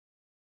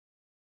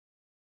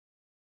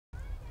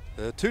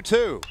The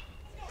 2-2.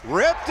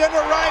 Ripped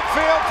into right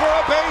field for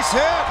a base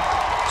hit.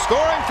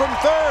 Scoring from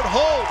third,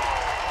 Holt.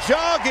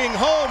 Jogging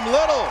home,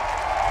 Little.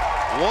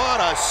 What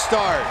a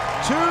start.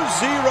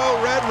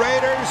 2-0 Red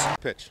Raiders.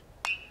 Pitch.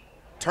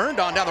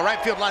 Turned on down the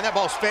right field line. That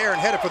ball's fair and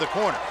headed for the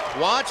corner.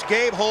 Watch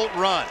Gabe Holt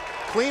run.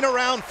 Clean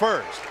around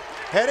first.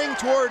 Heading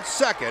towards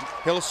second.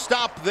 He'll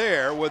stop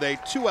there with a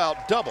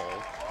 2-out double.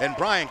 And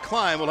Brian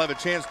Klein will have a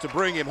chance to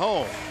bring him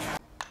home.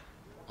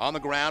 On the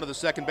ground to the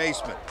second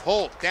baseman.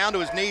 Holt down to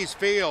his knees,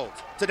 fields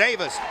to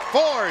Davis.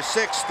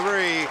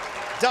 4-6-3.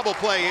 Double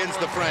play ends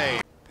the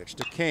frame. Pitch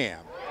to Cam.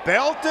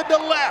 Belted to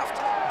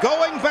left.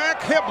 Going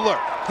back, Hibbler.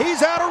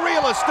 He's out of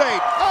real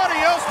estate.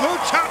 Adios,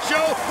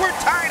 muchacho. We're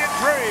tied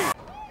at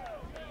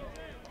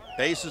 3.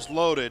 Bases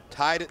loaded,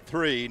 tied at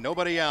 3.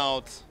 Nobody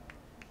out.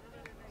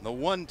 The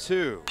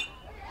 1-2.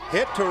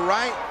 Hit to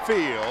right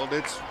field.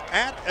 It's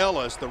at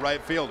Ellis, the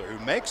right fielder,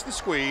 who makes the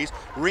squeeze.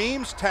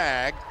 Reams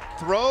tag.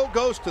 Throw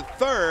goes to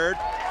third.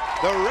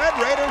 The Red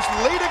Raiders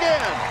lead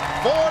again,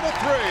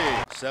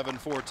 4-3.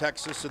 7-4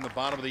 Texas in the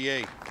bottom of the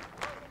 8th.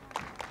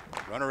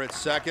 Runner at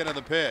second and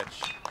the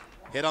pitch.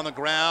 Hit on the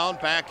ground,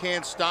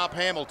 backhand stop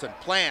Hamilton.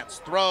 Plants,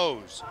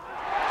 throws.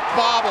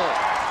 Bobble.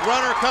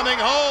 Runner coming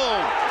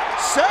home.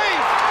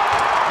 Safe.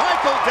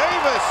 Michael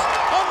Davis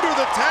under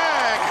the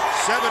tag.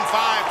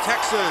 7-5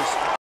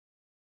 Texas.